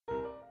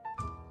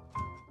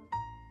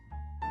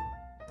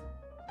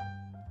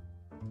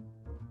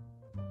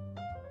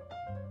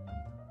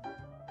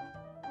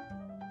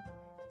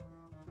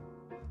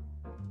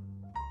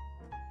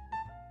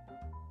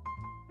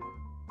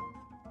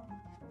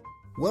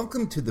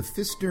Welcome to the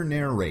Pfister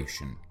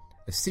Narration,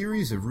 a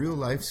series of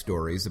real-life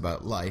stories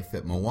about life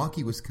at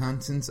Milwaukee,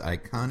 Wisconsin's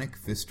iconic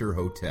Pfister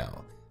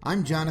Hotel.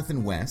 I'm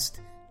Jonathan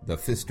West, the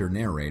Pfister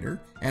narrator,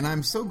 and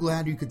I'm so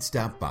glad you could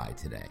stop by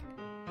today.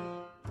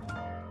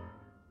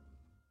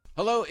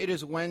 Hello, it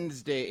is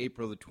Wednesday,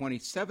 April the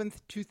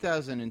 27th,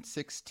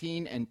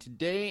 2016, and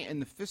today in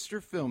the Pfister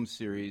Film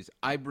Series,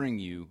 I bring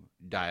you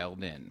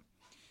Dialed In.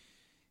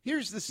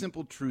 Here's the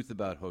simple truth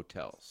about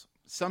hotels.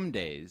 Some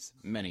days,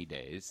 many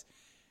days,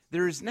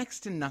 there is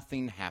next to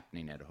nothing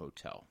happening at a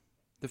hotel.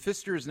 The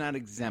Pfister is not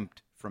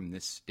exempt from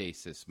this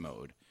stasis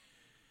mode.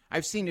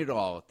 I've seen it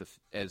all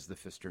as the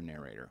Pfister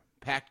narrator.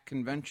 Packed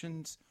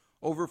conventions,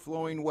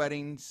 overflowing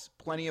weddings,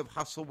 plenty of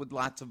hustle with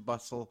lots of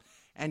bustle,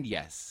 and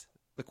yes,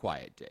 the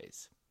quiet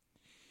days.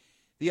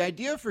 The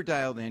idea for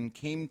Dialed In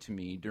came to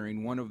me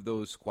during one of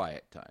those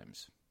quiet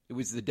times. It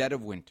was the dead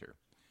of winter.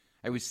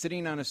 I was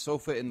sitting on a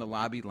sofa in the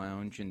lobby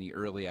lounge in the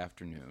early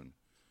afternoon.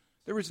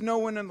 There was no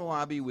one in the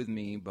lobby with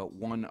me but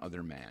one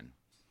other man.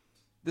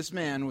 This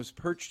man was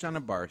perched on a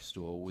bar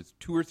stool with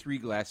 2 or 3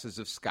 glasses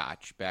of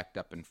scotch backed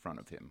up in front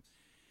of him.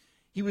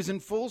 He was in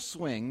full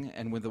swing,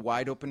 and with a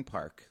wide-open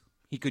park,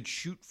 he could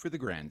shoot for the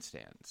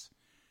grandstands.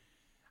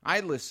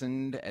 I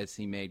listened as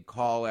he made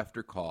call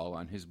after call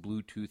on his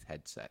Bluetooth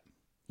headset.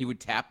 He would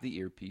tap the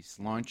earpiece,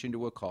 launch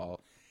into a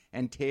call,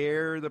 and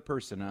tear the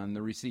person on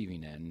the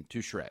receiving end to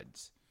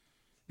shreds.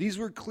 These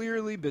were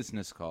clearly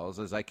business calls,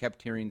 as I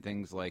kept hearing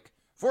things like,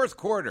 "Fourth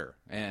quarter,"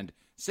 and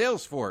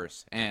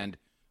 "Salesforce," and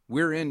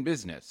 "We're in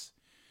business."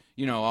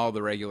 You know, all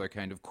the regular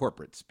kind of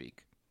corporate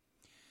speak.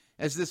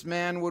 As this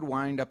man would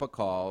wind up a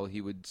call, he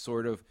would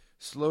sort of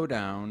slow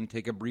down,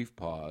 take a brief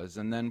pause,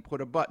 and then put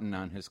a button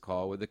on his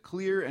call with a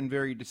clear and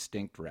very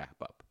distinct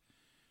wrap-up.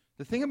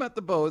 The thing about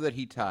the bow that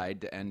he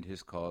tied to end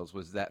his calls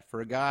was that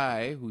for a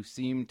guy who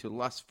seemed to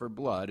lust for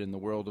blood in the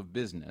world of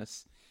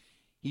business,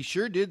 he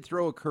sure did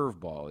throw a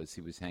curveball as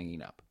he was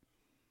hanging up.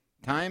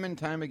 Time and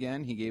time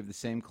again, he gave the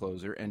same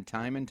closer, and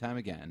time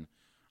again,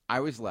 I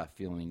was left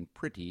feeling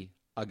pretty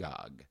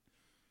agog.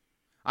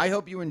 I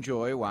hope you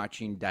enjoy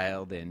watching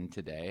Dialed In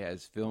today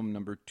as film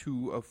number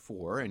 2 of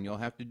 4, and you'll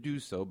have to do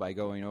so by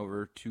going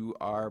over to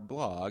our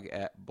blog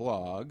at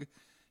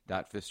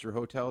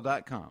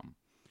blog.pfisterhotel.com.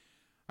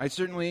 I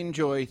certainly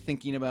enjoy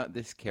thinking about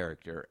this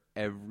character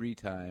every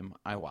time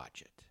I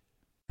watch it.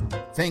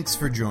 Thanks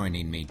for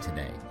joining me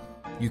today.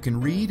 You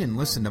can read and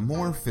listen to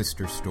more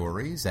Pfister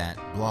stories at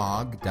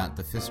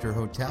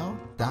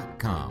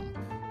blog.thepfisterhotel.com.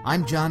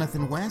 I'm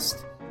Jonathan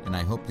West, and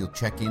I hope you'll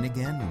check in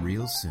again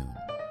real soon.